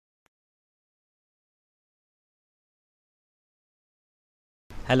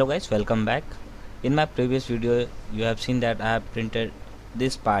Hello guys, welcome back. In my previous video you have seen that I have printed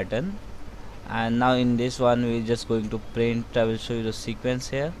this pattern, and now in this one we're just going to print. I will show you the sequence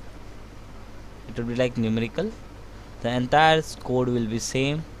here. It will be like numerical. The entire code will be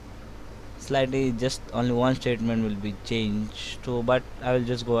same, slightly just only one statement will be changed. So but I will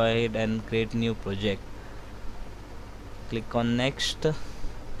just go ahead and create new project. Click on next.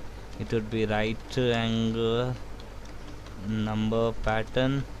 It would be right angle number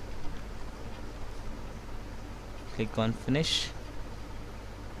pattern. Click on finish.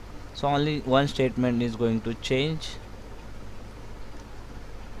 So only one statement is going to change,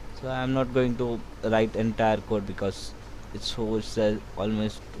 so I'm not going to write entire code because it's so it's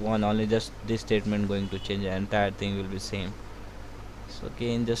almost one, only just this statement going to change, the entire thing will be same. So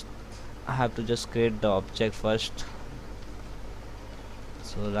again, just I have to just create the object first.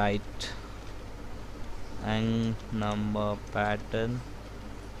 So write and number pattern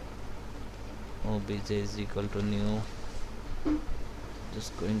obj is equal to new.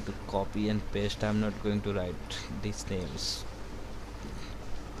 Just going to copy and paste. I'm not going to write these names.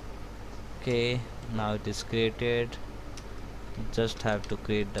 Okay, now it is created. Just have to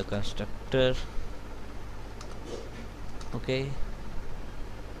create the constructor. Okay,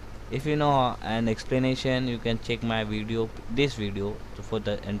 if you know an explanation, you can check my video, this video, for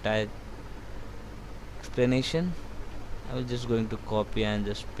the entire explanation. I was just going to copy and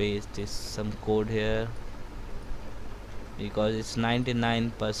just paste this some code here because it's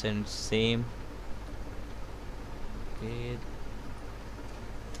 99% same. Okay,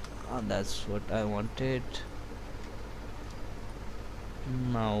 that's what I wanted.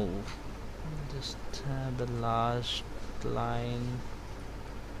 Now just have the last line.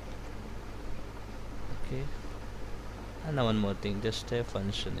 Okay, and now one more thing, just a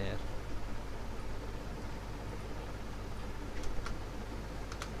function here.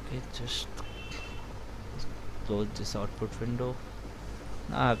 Okay, just close this output window.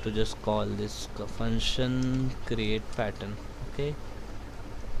 Now I have to just call this function create pattern. Okay,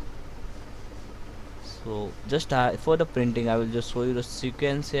 so just for the printing I will just show you the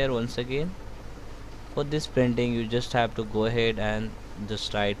sequence here once again. For this printing you just have to go ahead and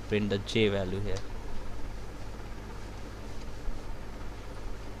just write print the j value here.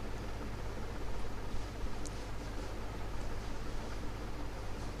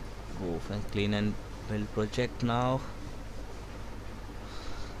 Go and clean and build project now.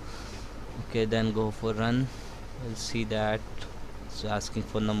 Okay, then go for run. We'll see that it's asking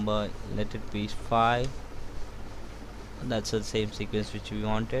for number, let it be 5. That's the same sequence which we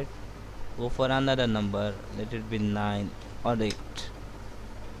wanted. Go for another number, let it be 9 or 8.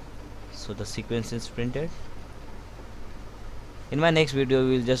 So the sequence is printed. In my next video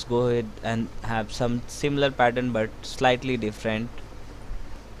we will just go ahead and have some similar pattern but slightly different.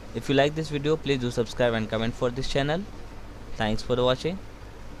 If you like this video, please do subscribe and comment for this channel. Thanks for watching.